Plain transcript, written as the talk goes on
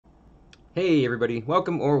Hey everybody,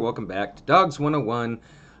 welcome back to Dogs 101.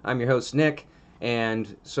 I'm your host Nick,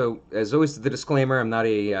 and so as always the disclaimer, I'm not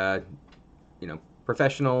a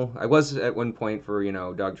professional. I was at one point for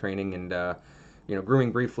dog training and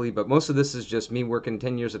grooming briefly, but most of this is just me working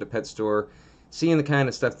 10 years at a pet store, seeing the kind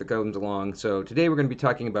of stuff that comes along. So today we're going to be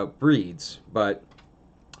talking about breeds, but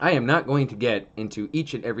I am not going to get into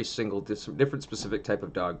each and every single different specific type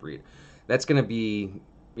of dog breed. That's going to be,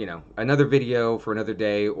 another video for another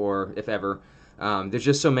day, or if ever. There's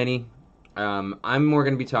just so many. I'm more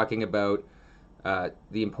going to be talking about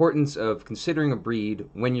the importance of considering a breed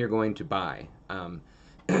when you're going to buy.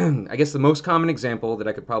 I guess the most common example that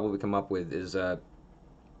I could probably come up with is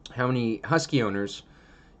how many husky owners,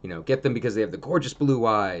 get them because they have the gorgeous blue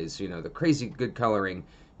eyes, the crazy good coloring,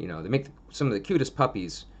 they make some of the cutest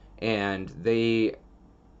puppies, and they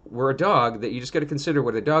were a dog that you just got to consider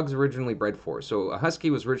what a dog's originally bred for. So a husky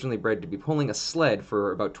was originally bred to be pulling a sled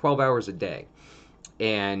for about 12 hours a day.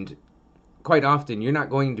 And quite often you're not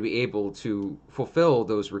going to be able to fulfill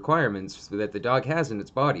those requirements that the dog has in its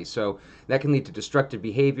body. So that can lead to destructive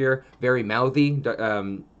behavior, very mouthy.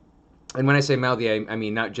 And when I say mouthy, I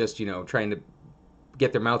mean not just, trying to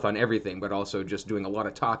get their mouth on everything, but also just doing a lot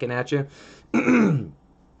of talking at you.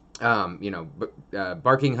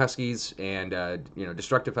 Barking huskies and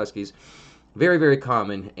destructive huskies, very very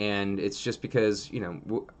common, and it's just because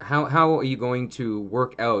how are you going to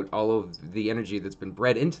work out all of the energy that's been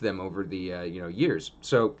bred into them over the years?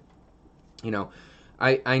 So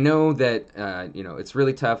I know that it's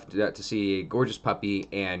really tough to see a gorgeous puppy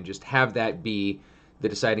and just have that be the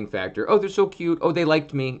deciding factor. Oh, they're so cute. Oh, they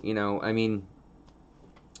liked me. I mean,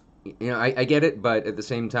 I get it, but at the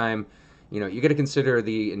same time, you got to consider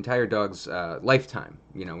the entire dog's lifetime,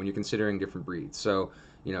 when you're considering different breeds. So,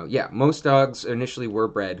 yeah, most dogs initially were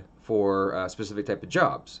bred for a specific type of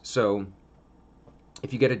jobs. So,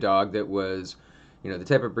 if you get a dog that was, the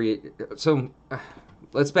type of breed. So,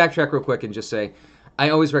 let's backtrack real quick and just say I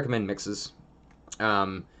always recommend mixes.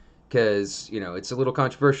 Because it's a little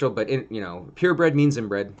controversial, but purebred means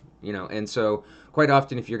inbred, and so quite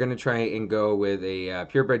often if you're going to try and go with a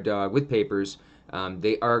purebred dog with papers,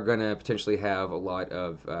 they are going to potentially have a lot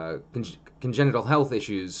of congenital health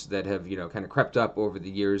issues that have kind of crept up over the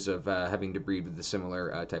years of having to breed with a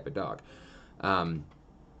similar type of dog. Um,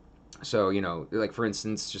 so like for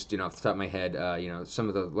instance, just off the top of my head, some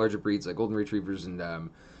of the larger breeds like golden retrievers and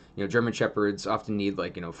German shepherds often need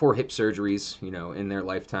like 4 hip surgeries in their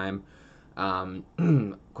lifetime.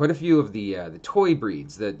 Quite a few of the toy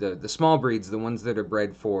breeds, the small breeds, the ones that are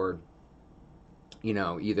bred for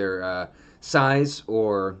either size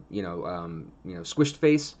or squished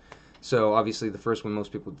face. So obviously the first one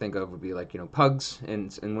most people would think of would be like pugs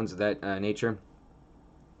and ones of that nature.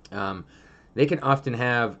 Um, they can often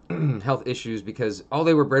have health issues because all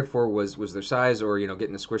they were bred for was their size or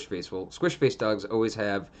getting a squish face. Well, squish face dogs always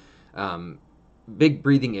have um, big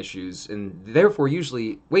breathing issues and therefore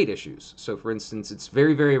usually weight issues. So, for instance, it's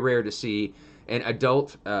very very rare to see an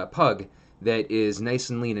adult pug that is nice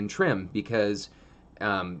and lean and trim because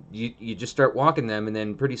you just start walking them and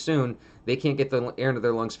then pretty soon they can't get the air into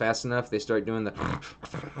their lungs fast enough. They start doing the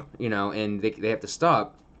and they have to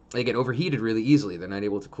stop. They get overheated really easily. They're not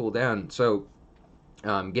able to cool down. So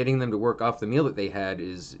getting them to work off the meal that they had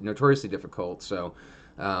is notoriously difficult. So,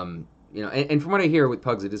 and from what I hear with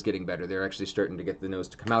pugs, it is getting better. They're actually starting to get the nose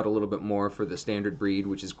to come out a little bit more for the standard breed,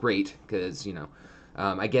 which is great because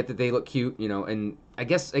I get that they look cute, and I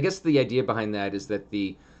guess the idea behind that is that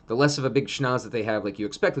the less of a big schnoz that they have, like you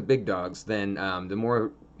expect with big dogs, then the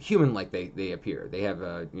more human-like they appear. They have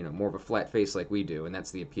a more of a flat face like we do, and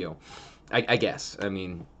that's the appeal. I guess. I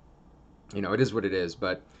mean, it is what it is.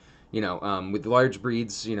 But with large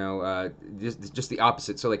breeds, just the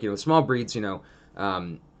opposite. So like small breeds,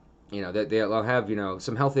 that they'll have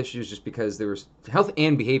some health issues just because there was health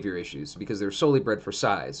and behavior issues because they're solely bred for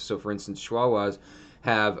size. So for instance, Chihuahuas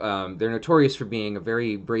have they're notorious for being a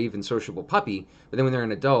very brave and sociable puppy, but then when they're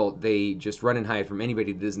an adult, they just run and hide from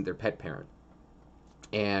anybody that isn't their pet parent.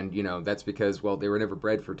 And that's because well they were never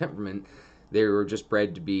bred for temperament. They were just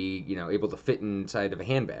bred to be able to fit inside of a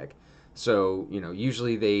handbag. So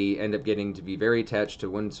usually they end up getting to be very attached to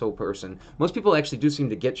one sole person. Most people actually do seem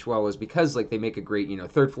to get Chihuahuas because like they make a great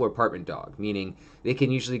third floor apartment dog, meaning they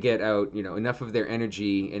can usually get out enough of their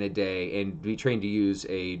energy in a day and be trained to use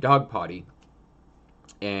a dog potty,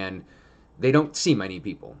 and they don't see many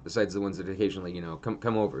people besides the ones that occasionally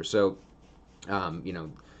come over. So um, you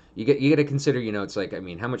know, you get to consider, it's like, I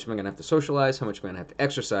mean, how much am I going to have to socialize? How much am I going to have to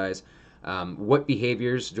exercise? What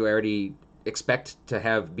behaviors do I already expect to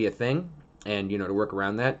have be a thing? And, to work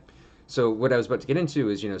around that. So what I was about to get into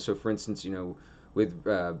is, so for instance, with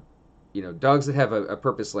dogs that have a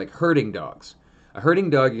purpose, like herding dogs. A herding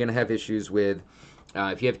dog, you're going to have issues with.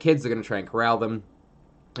 If you have kids, they're going to try and corral them.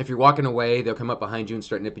 If you're walking away, they'll come up behind you and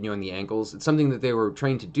start nipping you on the ankles. It's something that they were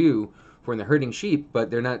trained to do for when they're herding sheep, but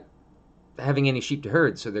they're not having any sheep to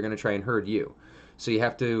herd, so they're going to try and herd you. So you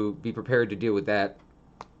have to be prepared to deal with that.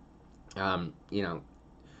 You know,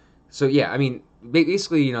 so yeah, I mean,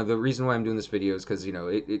 basically, the reason why I'm doing this video is because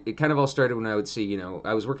it kind of all started when I would see,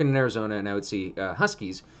 I was working in Arizona and I would see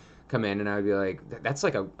huskies come in and I would be like, that's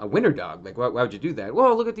like a winter dog. Like, why would you do that?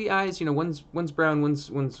 Well, look at the eyes. One's brown, one's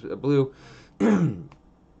blue.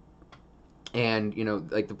 And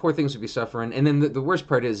like the poor things would be suffering, and then the worst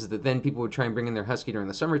part is that then people would try and bring in their husky during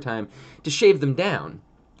the summertime to shave them down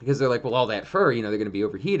because they're like, well, all that fur, they're going to be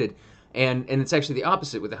overheated, and it's actually the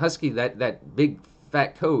opposite with the husky. That big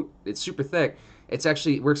fat coat, it's super thick. It's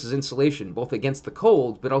actually works as insulation both against the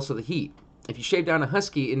cold but also the heat. If you shave down a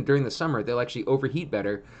husky during the summer, they'll actually overheat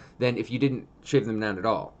better than if you didn't shave them down at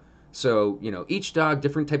all. So each dog,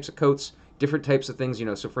 different types of coats, different types of things.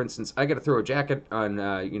 So for instance, I got to throw a jacket on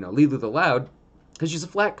Lulu the Loud because she's a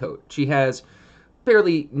flat coat. She has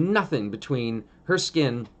barely nothing between her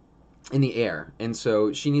skin and the air, and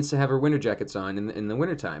so she needs to have her winter jackets on in the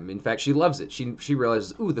wintertime. In fact, she loves it. She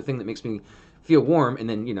realizes, ooh, the thing that makes me feel warm, and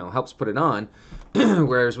then helps put it on.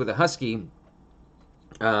 Whereas with a husky,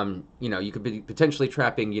 you could be potentially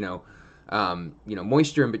trapping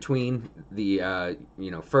moisture in between the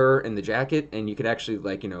fur and the jacket, and you could actually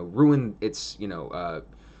ruin its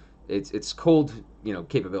cold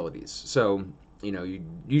capabilities. So you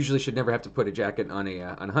usually should never have to put a jacket on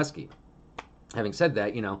a husky. Having said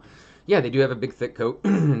that, yeah, they do have a big thick coat,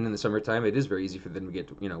 and in the summertime it is very easy for them to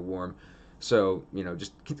get warm. So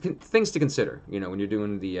just things to consider when you're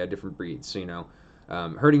doing the different breeds. So,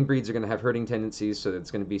 herding breeds are going to have herding tendencies, so it's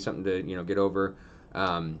going to be something to get over.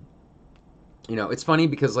 It's funny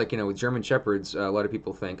because with German Shepherds, a lot of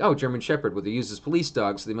people think, oh, German Shepherd, well, they use as police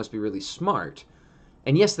dogs, so they must be really smart.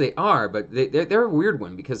 And yes, they are, but they're a weird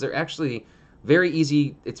one because they're actually very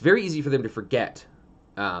easy. It's very easy for them to forget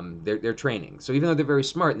their training. So even though they're very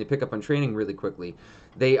smart and they pick up on training really quickly,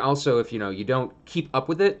 they also, if you don't keep up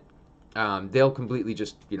with it, they'll completely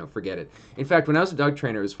just forget it. In fact, when I was a dog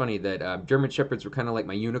trainer, it was funny that German Shepherds were kind of like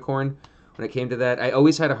my unicorn when it came to that. I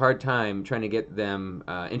always had a hard time trying to get them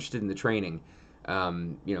interested in the training.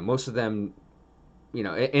 Most of them,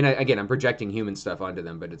 again, I'm projecting human stuff onto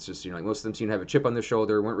them, but it's just like most of them seem to have a chip on their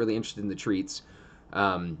shoulder, weren't really interested in the treats.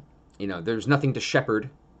 There's nothing to shepherd,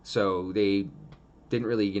 so they didn't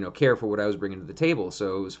really care for what I was bringing to the table.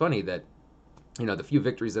 So it was funny that the few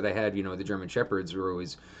victories that I had, the German Shepherds were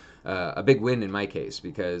always a big win in my case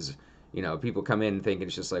because people come in thinking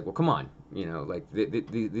it's just like, well, come on, like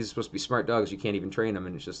these are supposed to be smart dogs, you can't even train them,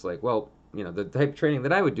 and it's just like, well, the type of training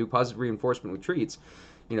that I would do, positive reinforcement with treats,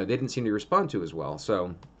 they didn't seem to respond to as well.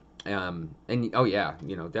 So, and oh yeah,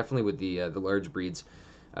 definitely with the large breeds.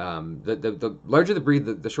 The larger the breed,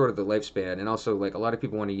 the shorter the lifespan, and also like a lot of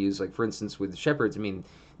people want to use, like for instance with shepherds. I mean,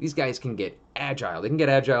 these guys can get agile. They can get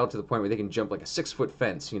agile to the point where they can jump like a 6-foot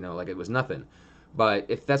fence, like it was nothing. But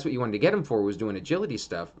if that's what you wanted to get them for, was doing agility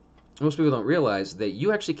stuff, most people don't realize that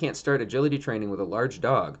you actually can't start agility training with a large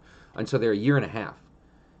dog until they're a year and a half,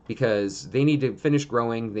 because they need to finish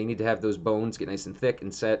growing. They need to have those bones get nice and thick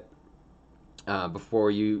and set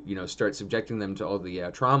before you start subjecting them to all the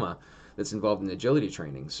trauma that's involved in agility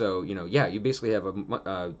training. So yeah, you basically have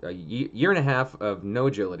a year and a half of no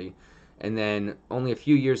agility, and then only a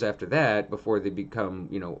few years after that before they become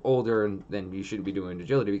older, and then you shouldn't be doing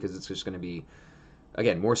agility because it's just going to be,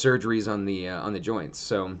 again, more surgeries on the joints.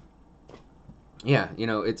 So yeah,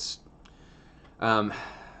 it's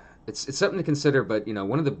something to consider. But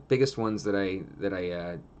one of the biggest ones that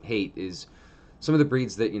I hate is some of the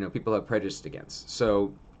breeds that people have prejudice against.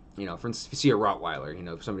 So for instance, if you see a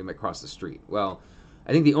Rottweiler, somebody might cross the street. Well,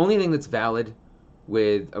 I think the only thing that's valid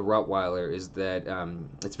with a Rottweiler is that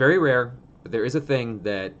it's very rare, but there is a thing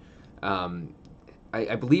that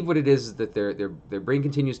I believe what it is that their brain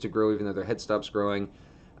continues to grow even though their head stops growing.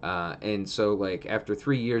 And so, like, after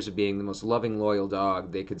 3 years of being the most loving, loyal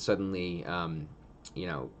dog, they could suddenly,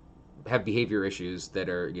 have behavior issues that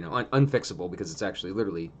are, unfixable because it's actually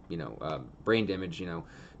literally, brain damage,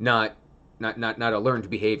 not a learned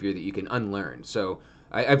behavior that you can unlearn. So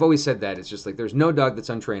I've always said that it's just like there's no dog that's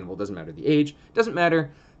untrainable. Doesn't matter the age, doesn't matter,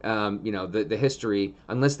 the history.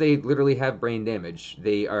 Unless they literally have brain damage,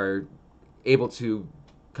 they are able to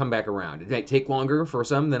come back around. It might take longer for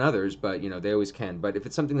some than others, but they always can. But if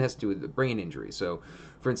it's something that has to do with the brain injury, so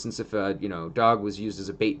for instance, if a dog was used as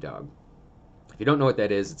a bait dog, if you don't know what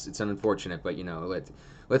that is, it's unfortunate. But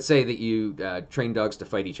let's say that you train dogs to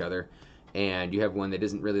fight each other, and you have one that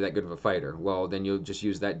isn't really that good of a fighter, well, then you'll just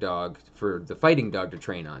use that dog for the fighting dog to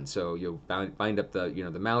train on. So you'll bind up the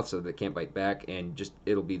the mouth so that it can't bite back, and just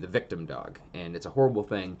it'll be the victim dog, and it's a horrible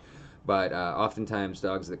thing. But oftentimes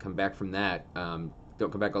dogs that come back from that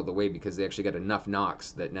don't come back all the way because they actually got enough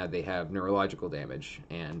knocks that now they have neurological damage,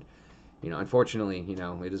 and unfortunately,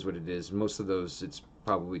 it is what it is. Most of those, it's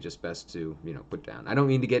probably just best to, put down. I don't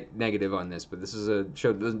mean to get negative on this, but this is a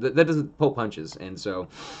show that doesn't pull punches, and so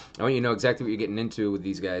I want you to know exactly what you're getting into with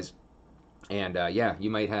these guys. And yeah, you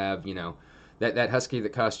might have, that husky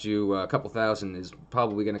that cost you a couple thousand is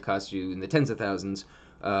probably going to cost you in the tens of thousands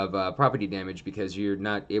of property damage because you're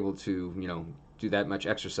not able to, do that much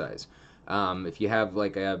exercise. If you have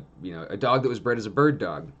like a dog that was bred as a bird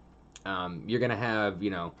dog, you're going to have,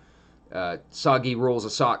 soggy rolls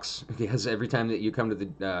of socks because every time that you come to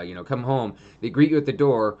the come home, they greet you at the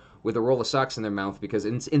door with a roll of socks in their mouth because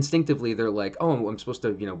instinctively they're like, oh, I'm supposed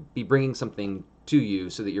to be bringing something to you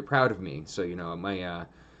so that you're proud of me. So my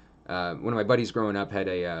one of my buddies growing up had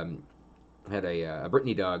a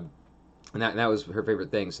Brittany dog, and that was her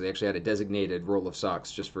favorite thing. So they actually had a designated roll of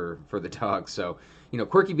socks just for the dog. So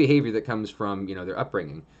quirky behavior that comes from their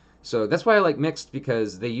upbringing. So that's why I like mixed,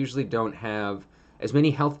 because they usually don't have as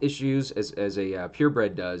many health issues as a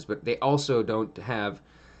purebred does, but they also don't have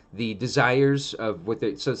the desires of what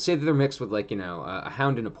they. So say that they're mixed with like a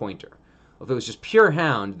hound and a pointer. Well, if it was just pure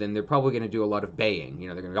hound, then they're probably going to do a lot of baying.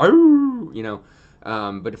 They're going to go,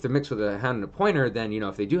 but if they're mixed with a hound and a pointer, then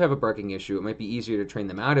if they do have a barking issue, it might be easier to train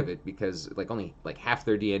them out of it because like only like half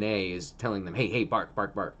their DNA is telling them, hey, hey, bark,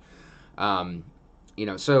 bark, bark. Um,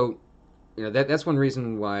 so that's one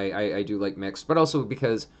reason why I do like mixed, but also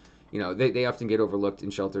because they often get overlooked in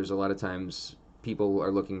shelters. A lot of times people are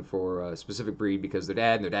looking for a specific breed because their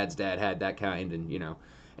dad and their dad's dad had that kind,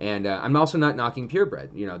 and I'm also not knocking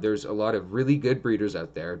purebred. There's a lot of really good breeders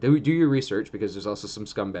out there. Do your research, because there's also some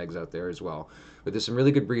scumbags out there as well. But there's some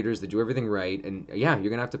really good breeders that do everything right, and yeah, you're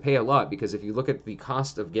gonna have to pay a lot, because if you look at the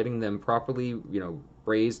cost of getting them properly,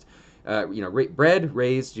 raised, bred,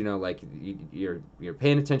 raised, like you're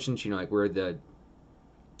paying attention to, like where the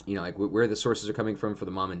like where the sources are coming from for the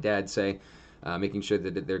mom and dad, say, making sure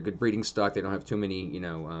that they're good breeding stock, they don't have too many,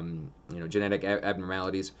 genetic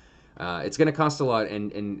abnormalities. It's going to cost a lot,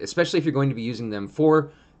 and especially if you're going to be using them for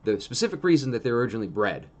the specific reason that they were originally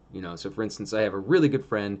bred. So for instance, I have a really good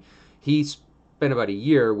friend. He spent about a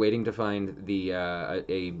year waiting to find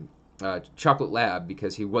a chocolate lab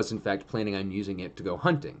because he was in fact planning on using it to go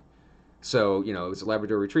hunting. So, it was a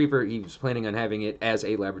Labrador Retriever. He was planning on having it as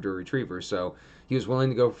a Labrador Retriever. So he was willing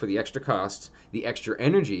to go for the extra cost, the extra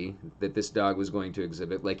energy that this dog was going to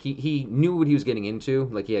exhibit. Like, he knew what he was getting into.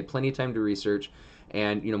 Like, he had plenty of time to research.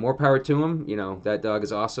 And, more power to him. That dog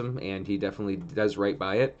is awesome, and he definitely does right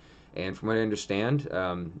by it. And from what I understand,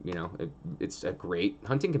 it's a great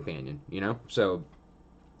hunting companion, So,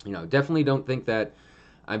 definitely don't think that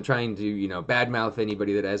I'm trying to, badmouth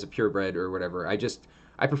anybody that has a purebred or whatever. I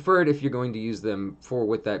prefer it if you're going to use them for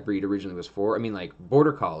what that breed originally was for. I mean, like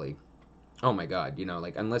Border Collie. Oh my God,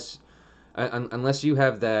 like unless you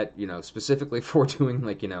have that, specifically for doing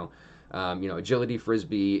like agility,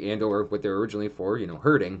 frisbee, and or what they're originally for,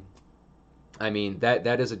 herding. I mean,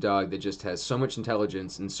 that is a dog that just has so much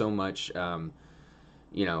intelligence and so much, energy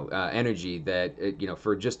that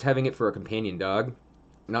for just having it for a companion dog,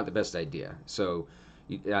 not the best idea. So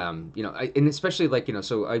and especially like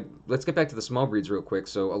let's get back to the small breeds real quick.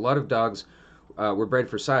 So a lot of dogs were bred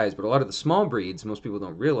for size, but a lot of the small breeds, most people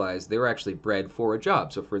don't realize, they were actually bred for a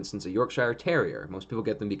job. So for instance, a Yorkshire Terrier, most people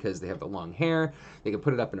get them because they have the long hair, they can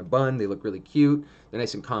put it up in a bun, they look really cute, they're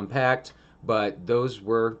nice and compact. But those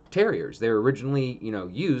were terriers. They were originally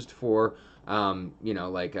used for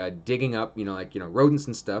digging up rodents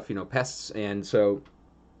and stuff, pests. And so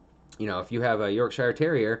if you have a Yorkshire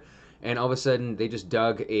Terrier, and all of a sudden they just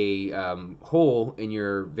dug a hole in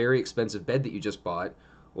your very expensive bed that you just bought.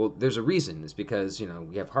 Well, there's a reason. It's because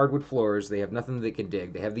we have hardwood floors. They have nothing they can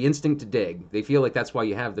dig. They have the instinct to dig. They feel like that's why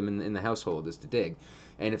you have them in the household, is to dig.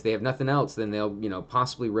 And if they have nothing else, then they'll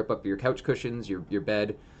possibly rip up your couch cushions, your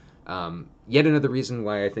bed. Yet another reason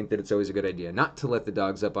why I think that it's always a good idea not to let the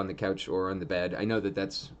dogs up on the couch or on the bed. I know that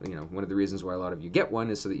that's one of the reasons why a lot of you get one,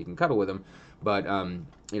 is so that you can cuddle with them. But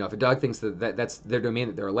if a dog thinks that that's their domain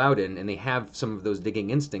that they're allowed in, and they have some of those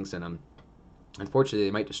digging instincts in them, unfortunately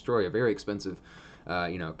they might destroy a very expensive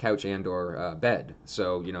couch and or bed.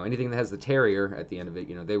 So anything that has the terrier at the end of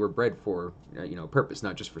it, they were bred for purpose,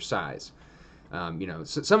 not just for size. So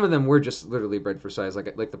some of them were just literally bred for size,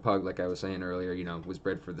 like the pug, like I was saying earlier, was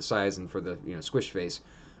bred for the size and for the squish face.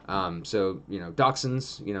 So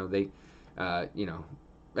dachshunds, they,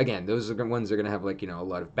 again, those are the ones that are going to have like a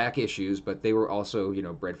lot of back issues, but they were also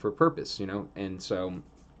bred for purpose, and so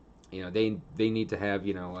they need to have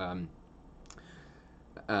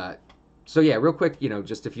uh, so yeah, real quick,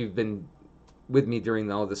 just if you've been with me during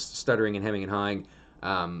all this stuttering and hemming and hawing,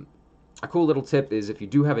 um, a cool little tip is if you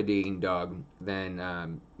do have a digging dog,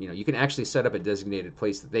 then you can actually set up a designated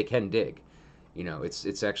place that they can dig.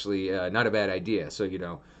 It's actually not a bad idea. So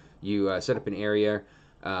you set up an area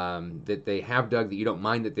that they have dug that you don't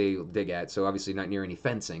mind that they dig at. So obviously not near any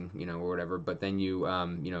fencing, or whatever. But then you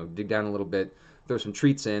dig down a little bit, throw some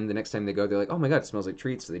treats in. The next time they go, they're like, oh my god, it smells like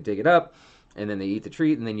treats. So they dig it up, and then they eat the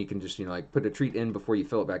treat, and then you can just like put a treat in before you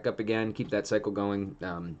fill it back up again. Keep that cycle going.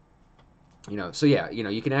 So yeah,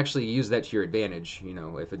 you can actually use that to your advantage.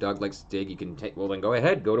 If a dog likes to dig, you can take, well, then go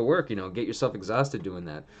ahead, go to work, get yourself exhausted doing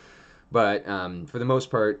that. But for the most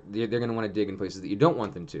part, they're going to want to dig in places that you don't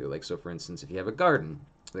want them to. Like, so for instance, if you have a garden,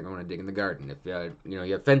 they're going to want to dig in the garden. If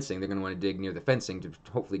you have fencing, they're going to want to dig near the fencing to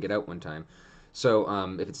hopefully get out one time. So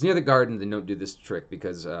if it's near the garden, then don't do this trick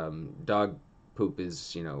because dog poop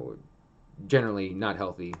is generally not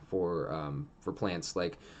healthy for plants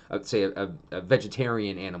like I'd say a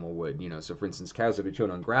vegetarian animal would. So for instance, cows that are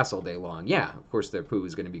chewing on grass all day long, yeah, of course their poo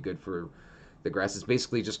is going to be good for the grass. It's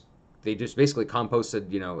basically just they just basically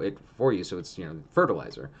composted it for you, so it's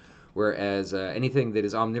fertilizer. Whereas anything that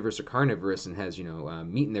is omnivorous or carnivorous and has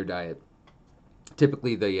meat in their diet,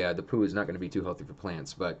 typically the poo is not going to be too healthy for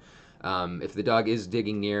plants. But if the dog is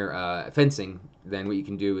digging near fencing, then what you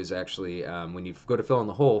can do is actually when you go to fill in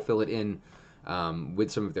the hole, fill it in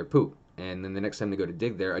with some of their poop. And then the next time they go to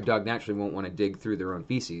dig there, a dog naturally won't want to dig through their own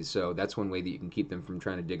feces. So that's one way that you can keep them from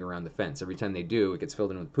trying to dig around the fence. Every time they do, it gets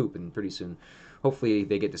filled in with poop, and pretty soon, hopefully,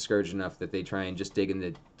 they get discouraged enough that they try and just dig in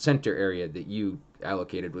the center area that you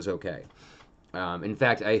allocated was okay. In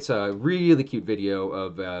fact, I saw a really cute video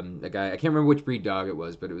of a guy. I can't remember which breed dog it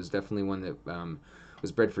was, but it was definitely one that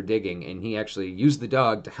was bred for digging, and he actually used the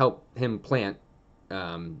dog to help him plant,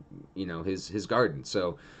 his garden.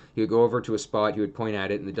 So he would go over to a spot, he would point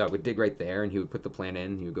at it, and the dog would dig right there, and he would put the plant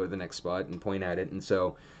in. He would go to the next spot and point at it, and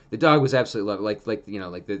so the dog was absolutely like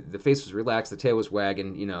the face was relaxed, the tail was wagging.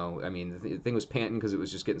 I mean the thing was panting because it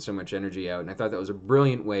was just getting so much energy out, and I thought that was a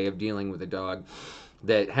brilliant way of dealing with a dog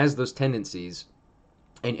that has those tendencies,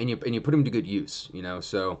 and you put him to good use.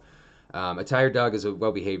 So a tired dog is a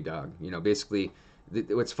well-behaved dog. Basically,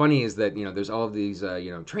 what's funny is that there's all of these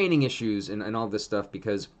training issues and all this stuff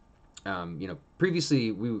because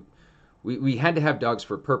previously we had to have dogs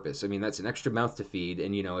for a purpose. I mean, that's an extra mouth to feed,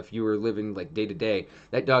 and if you were living like day to day,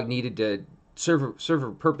 that dog needed to serve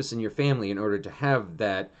a purpose in your family in order to have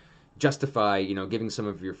that justify giving some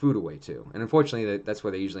of your food away to. And unfortunately, that's why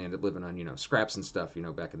they usually end up living on scraps and stuff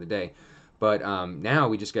back in the day. But now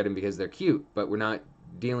we just get them because they're cute, but we're not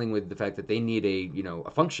dealing with the fact that they need a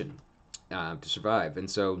function to survive. And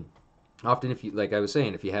so often, if you like I was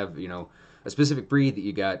saying, if you have a specific breed that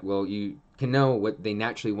you got, well, you can know what they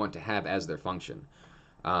naturally want to have as their function.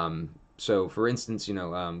 So, for instance,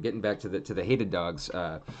 getting back to the hated dogs,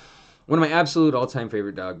 one of my absolute all-time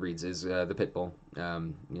favorite dog breeds is the pit bull.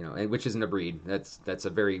 And which isn't a breed. That's a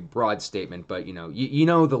very broad statement, but you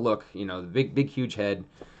know the look. The big huge head.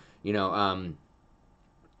 Because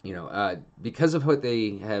of what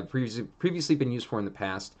they have previously been used for in the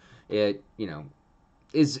past, it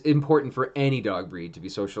is important for any dog breed to be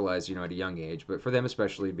socialized, at a young age, but for them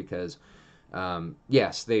especially because,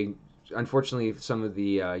 yes, they unfortunately some of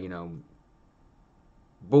the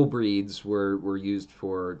bull breeds were used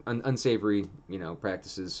for unsavory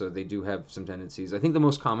practices, so they do have some tendencies. I think the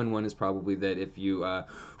most common one is probably that if you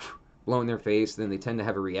blow in their face, then they tend to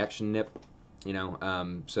have a reaction nip.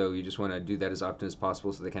 So you just want to do that as often as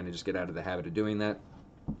possible, so they kind of just get out of the habit of doing that.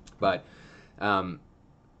 But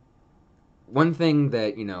one thing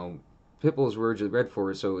that pit bulls were originally bred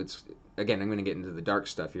for, so it's again I'm going to get into the dark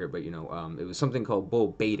stuff here, but it was something called bull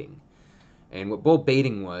baiting. And what bull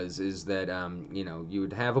baiting was is that you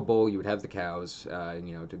would have a bull, you would have the cows,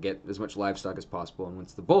 to get as much livestock as possible. And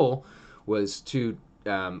once the bull was too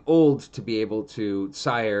old to be able to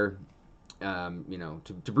sire,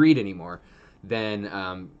 to breed anymore, then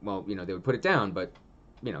they would put it down. But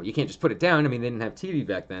you can't just put it down. I mean, they didn't have TV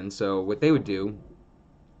back then, so what they would do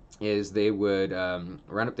is they would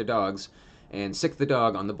round up their dogs and sick the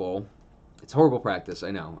dog on the bull. It's horrible practice,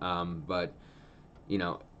 I know, but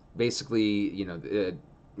basically,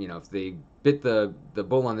 if they bit the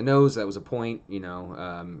bull on the nose, that was a point,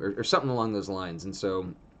 or something along those lines. And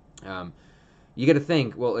so, you got to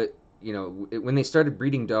think, well, when they started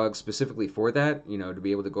breeding dogs specifically for that, to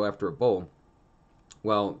be able to go after a bull,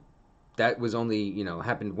 well, that was only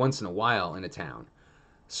happened once in a while in a town.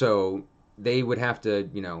 So they would have to,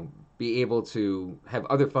 be able to have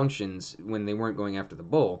other functions when they weren't going after the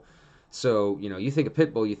bull. So, you think a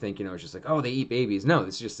pit bull, you think, it's just like, oh, they eat babies. No,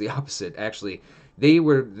 it's just the opposite. Actually,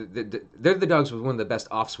 they're the dogs with one of the best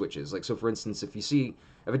off switches. Like, so for instance, if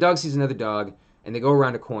a dog sees another dog and they go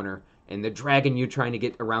around a corner and they're dragging you trying to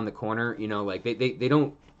get around the corner, like they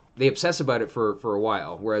don't, they obsess about it for a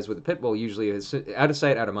while. Whereas with a pit bull, usually it's out of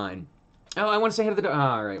sight, out of mind. Oh, I want to say hi to the dog. Oh,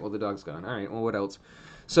 all right, well, the dog's gone. All right, well, what else?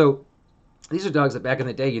 So these are dogs that back in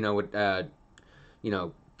the day, would,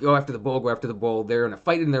 go after the bull, go after the bull. They're in a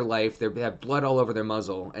fight in their life. They have blood all over their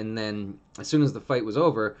muzzle. And then as soon as the fight was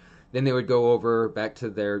over, then they would go over back to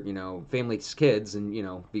their, family's kids and,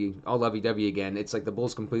 be all lovey-dovey again. It's like the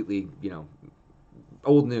bull's completely,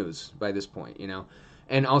 old news by this point.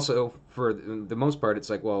 And also, for the most part, it's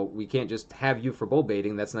like, well, we can't just have you for bull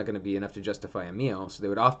baiting. That's not going to be enough to justify a meal. So they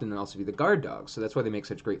would often also be the guard dogs. So that's why they make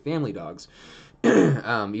such great family dogs.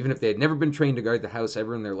 Even if they had never been trained to guard the house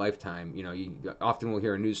ever in their lifetime, you often will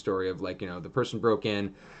hear a news story of like, the person broke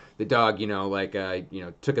in, the dog,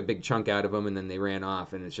 took a big chunk out of them and then they ran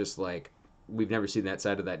off. And it's just like, we've never seen that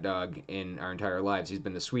side of that dog in our entire lives. He's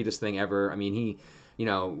been the sweetest thing ever. I mean,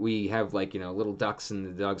 we have like, little ducks and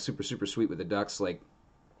the dog's super, super sweet with the ducks. Like,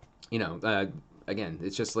 again,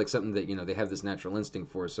 it's just like something that, they have this natural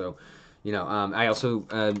instinct for. So, I also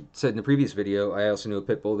said in the previous video, I also knew a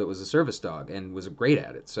pit bull that was a service dog and was great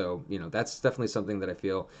at it. So, that's definitely something that I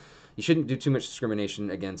feel you shouldn't do too much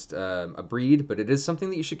discrimination against a breed, but it is something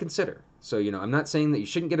that you should consider. So, I'm not saying that you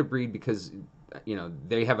shouldn't get a breed because,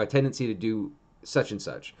 they have a tendency to do such and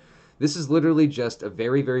such. This is literally just a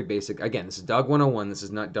very, very basic, again, this is Dog 101. This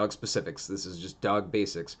is not dog specifics. This is just dog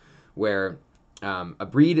basics where a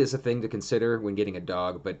breed is a thing to consider when getting a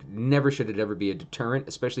dog, but never should it ever be a deterrent,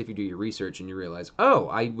 especially if you do your research and you realize, oh,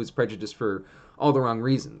 I was prejudiced for all the wrong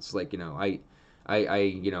reasons. Like, I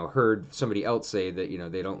heard somebody else say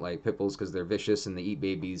that, they don't like pit bulls because they're vicious and they eat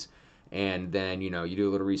babies. And then, you do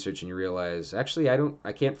a little research and you realize, actually,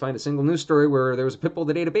 I can't find a single news story where there was a pit bull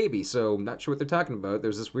that ate a baby. So I'm not sure what they're talking about.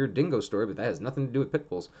 There's this weird dingo story, but that has nothing to do with pit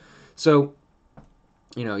bulls. So,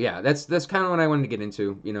 yeah, that's kind of what I wanted to get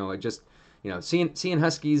into. I just, seeing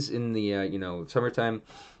huskies in the summertime,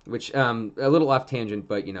 which a little off tangent,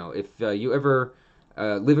 but if you ever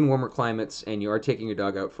live in warmer climates and you are taking your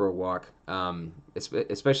dog out for a walk,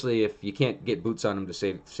 especially if you can't get boots on them to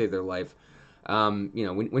save their life,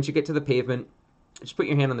 once you get to the pavement, just put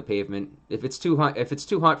your hand on the pavement. If it's too hot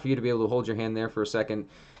for you to be able to hold your hand there for a second,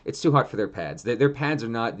 it's too hot for their pads. Their pads are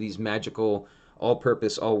not these magical,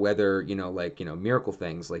 all-purpose, all-weather, miracle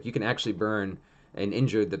things. Like you can actually burn and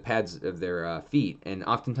injure the pads of their feet, and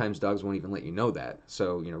oftentimes dogs won't even let you know that.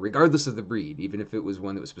 So, regardless of the breed, even if it was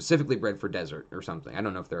one that was specifically bred for desert or something, I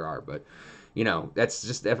don't know if there are, but that's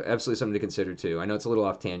just absolutely something to consider too. I know it's a little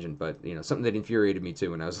off tangent, but something that infuriated me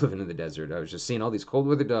too when I was living in the desert. I was just seeing all these cold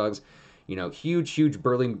weather dogs, huge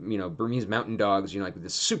burly, Burmese mountain dogs, like with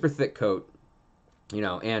this super thick coat,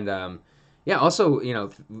 and yeah, also,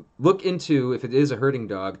 look into if it is a herding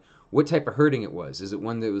dog, what type of herding it was. Is it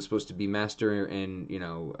one that was supposed to be master and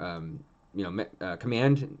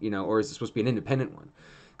command, or is it supposed to be an independent one?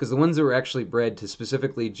 Because the ones that were actually bred to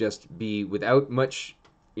specifically just be without much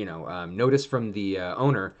notice from the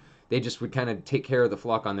owner, they just would kind of take care of the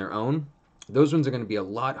flock on their own. Those ones are going to be a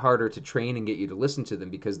lot harder to train and get you to listen to them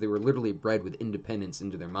because they were literally bred with independence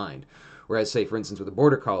into their mind. Whereas, say, for instance, with a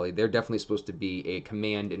border collie, they're definitely supposed to be a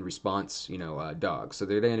command and response, dog. So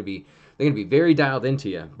they're going to be very dialed into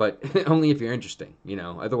you, but only if you're interesting,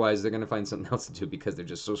 Otherwise, they're going to find something else to do because they're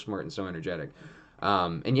just so smart and so energetic.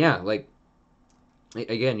 And yeah, like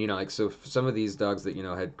again, so some of these dogs that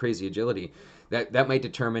had crazy agility, that might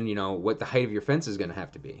determine what the height of your fence is going to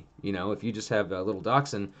have to be. If you just have a little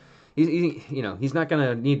dachshund, he's not going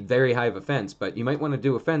to need very high of a fence, but you might want to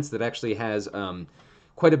do a fence that actually has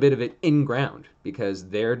quite a bit of it in ground because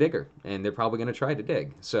they're a digger and they're probably going to try to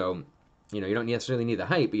dig. So, you don't necessarily need the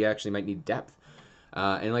height, but you actually might need depth.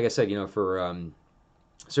 And like I said, for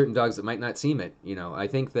certain dogs that might not seem it, I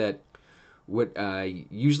think that what I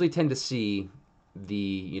usually tend to see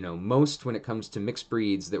most when it comes to mixed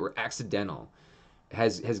breeds that were accidental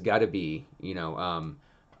has got to be,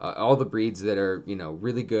 all the breeds that are,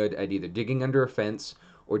 really good at either digging under a fence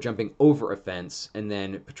or jumping over a fence and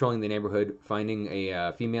then patrolling the neighborhood, finding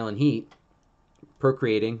a female in heat,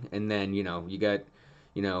 procreating, and then you got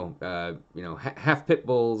half pit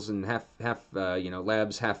bulls and half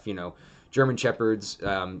labs, half German shepherds.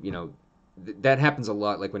 That happens a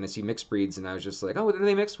lot. Like when I see mixed breeds, and I was just like, oh, what are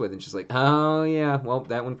they mixed with? And she's like, oh yeah, well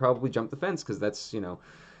that one probably jumped the fence because that's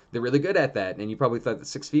they're really good at that. And you probably thought that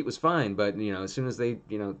 6 feet was fine, but as soon as they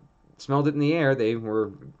smelled it in the air, they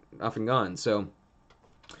were off and gone. So,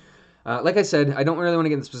 like I said, I don't really want to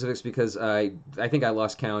get into specifics because I think I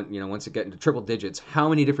lost count. Once it got into triple digits, how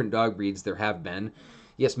many different dog breeds there have been.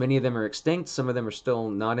 Yes, many of them are extinct. Some of them are still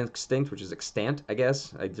not extinct, which is extant, I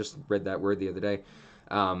guess. I just read that word the other day.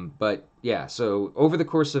 But yeah, so over the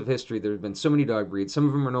course of history, there have been so many dog breeds. Some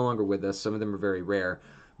of them are no longer with us. Some of them are very rare.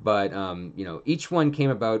 But each one came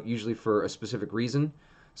about usually for a specific reason.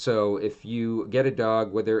 So if you get a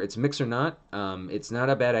dog, whether it's mix or not, it's not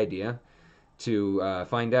a bad idea to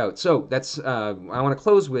find out. So that's I want to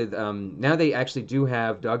close with now they actually do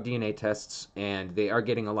have dog DNA tests, and they are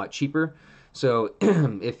getting a lot cheaper. So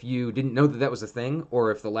if you didn't know that that was a thing,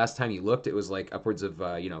 or if the last time you looked it was like upwards of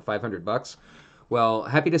 $500, well,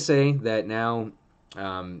 happy to say that now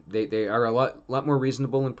they are a lot more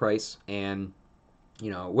reasonable in price, and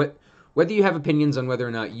whether you have opinions on whether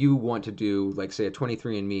or not you want to do like say a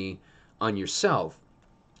 23andMe on yourself,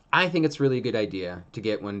 I think it's really a good idea to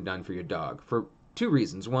get one done for your dog for two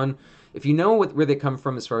reasons. One, if you know where they come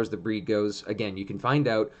from as far as the breed goes, again, you can find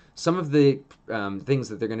out some of the things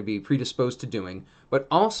that they're going to be predisposed to doing, but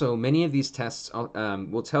also many of these tests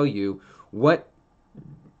will tell you what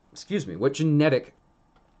genetic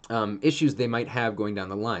issues they might have going down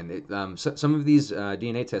the line. Some of these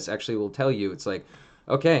DNA tests actually will tell you it's like,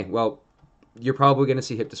 okay, well, you're probably going to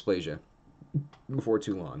see hip dysplasia before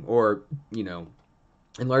too long, or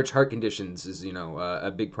enlarged heart conditions is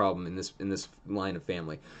a big problem in this line of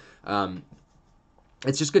family. Um,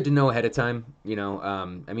 it's just good to know ahead of time.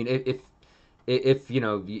 I mean, if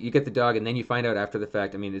you get the dog and then you find out after the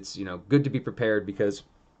fact, I mean, it's good to be prepared because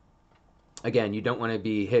again, you don't want to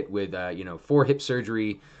be hit with 4 hip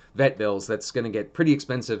surgery vet bills. That's going to get pretty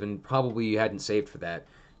expensive, and probably you hadn't saved for that.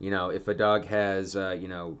 If a dog has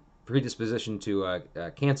predisposition to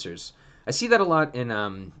cancers, I see that a lot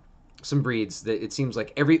in some breeds. That it seems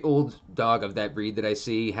like every old dog of that breed that I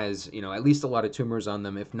see has at least a lot of tumors on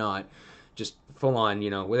them, if not just full on,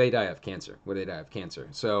 where they die of cancer,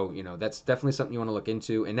 So, that's definitely something you want to look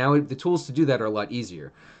into. And now the tools to do that are a lot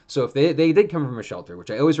easier. So if they did come from a shelter, which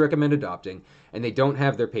I always recommend adopting, and they don't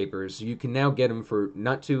have their papers, you can now get them for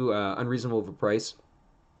not too unreasonable of a price.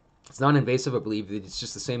 It's non-invasive, I believe. It's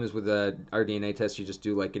just the same as with our DNA test. You just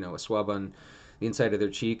do like, a swab on the inside of their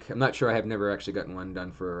cheek. I'm not sure. I have never actually gotten one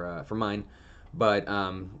done for mine. But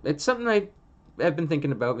it's something I've been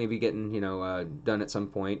thinking about maybe getting, done at some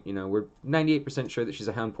point. We're 98% sure that she's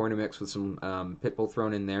a Hound Porter mix with some pit bull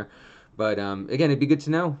thrown in there. But again, it'd be good to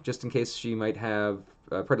know just in case she might have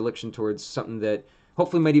a predilection towards something that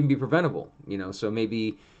hopefully might even be preventable. So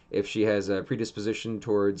maybe if she has a predisposition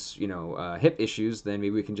towards, hip issues, then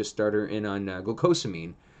maybe we can just start her in on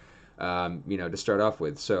glucosamine, to start off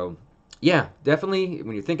with. So yeah, definitely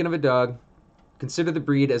when you're thinking of a dog, consider the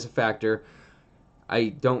breed as a factor. I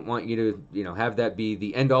don't want you to, have that be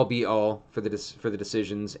the end all be all for the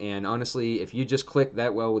decisions. And honestly, if you just click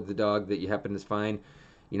that well with the dog that you happen to find,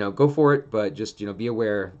 go for it. But just, be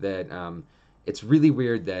aware that it's really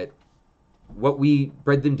weird that what we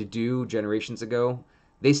bred them to do generations ago,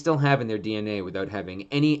 they still have in their DNA without having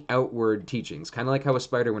any outward teachings. Kind of like how a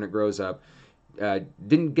spider, when it grows up,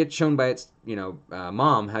 didn't get shown by its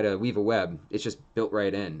mom how to weave a web. It's just built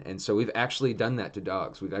right in. And so we've actually done that to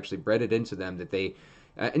dogs. We've actually bred it into them that they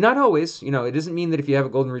not always, it doesn't mean that if you have a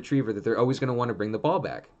golden retriever that they're always going to want to bring the ball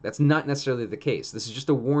back. That's not necessarily the case. This is just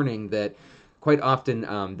a warning that quite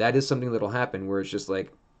often that is something that'll happen where it's just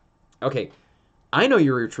like, okay, I know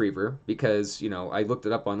you're a retriever because I looked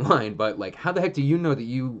it up online, but like, how the heck do you know that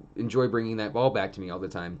you enjoy bringing that ball back to me all the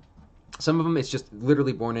time? Some of them, it's just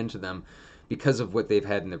literally born into them because of what they've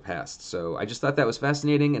had in their past. So I just thought that was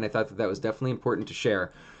fascinating, and I thought that that was definitely important to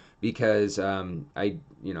share because I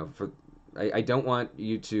don't want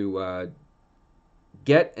you to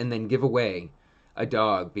get and then give away a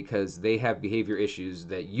dog because they have behavior issues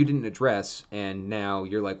that you didn't address, and now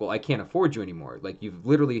you're like, well, I can't afford you anymore. Like you've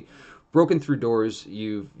literally broken through doors,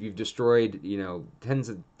 you've destroyed tens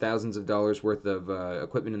of thousands of dollars worth of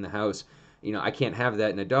equipment in the house. I can't have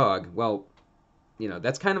that in a dog. Well,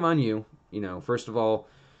 that's kind of on you. First of all,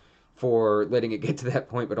 for letting it get to that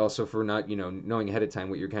point, but also for not, knowing ahead of time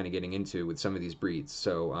what you're kind of getting into with some of these breeds.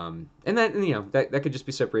 So, that could just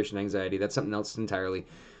be separation anxiety. That's something else entirely.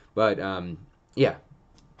 But, yeah.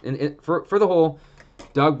 And for the whole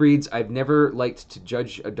dog breeds, I've never liked to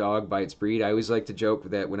judge a dog by its breed. I always like to joke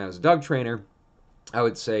that when I was a dog trainer, I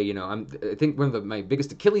would say, I think one of my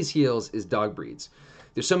biggest Achilles heels is dog breeds.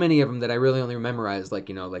 There's so many of them that I really only memorize, like,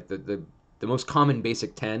 like the most common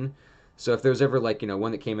basic 10. So if there was ever like,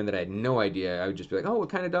 one that came in that I had no idea, I would just be like, oh, what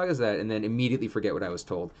kind of dog is that? And then immediately forget what I was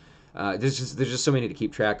told. There's just so many to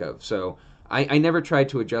keep track of. So I never tried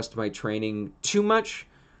to adjust my training too much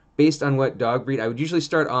based on what dog breed. I would usually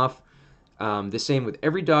start off the same with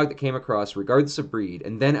every dog that came across, regardless of breed,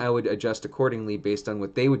 and then I would adjust accordingly based on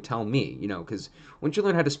what they would tell me. Because once you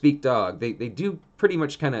learn how to speak dog, they do pretty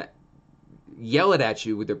much kind of yell it at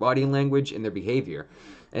you with their body language and their behavior.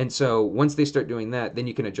 And so once they start doing that, then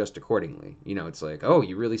you can adjust accordingly. It's like, oh,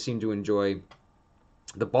 you really seem to enjoy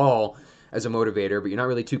the ball as a motivator, but you're not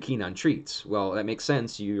really too keen on treats. Well, that makes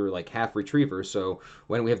sense. You're like half retriever, so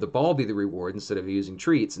why don't we have the ball be the reward instead of using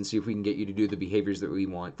treats and see if we can get you to do the behaviors that we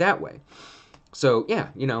want that way? So yeah,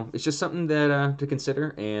 it's just something that to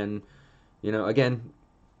consider, and again,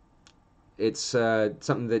 it's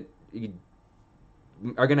something that you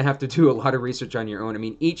are going to have to do a lot of research on your own. I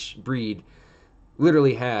mean, each breed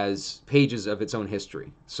literally has pages of its own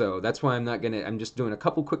history. So that's why I'm just doing a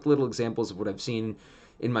couple quick little examples of what I've seen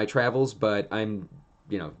in my travels, but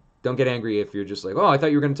don't get angry if you're just like, oh, I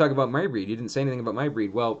thought you were going to talk about my breed. You didn't say anything about my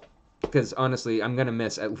breed. Well, because honestly, I'm going to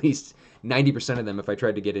miss at least 90% of them if I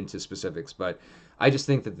tried to get into specifics. But I just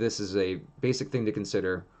think that this is a basic thing to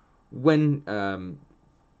consider when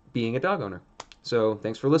being a dog owner. So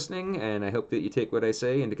thanks for listening, and I hope that you take what I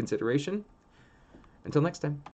say into consideration. Until next time.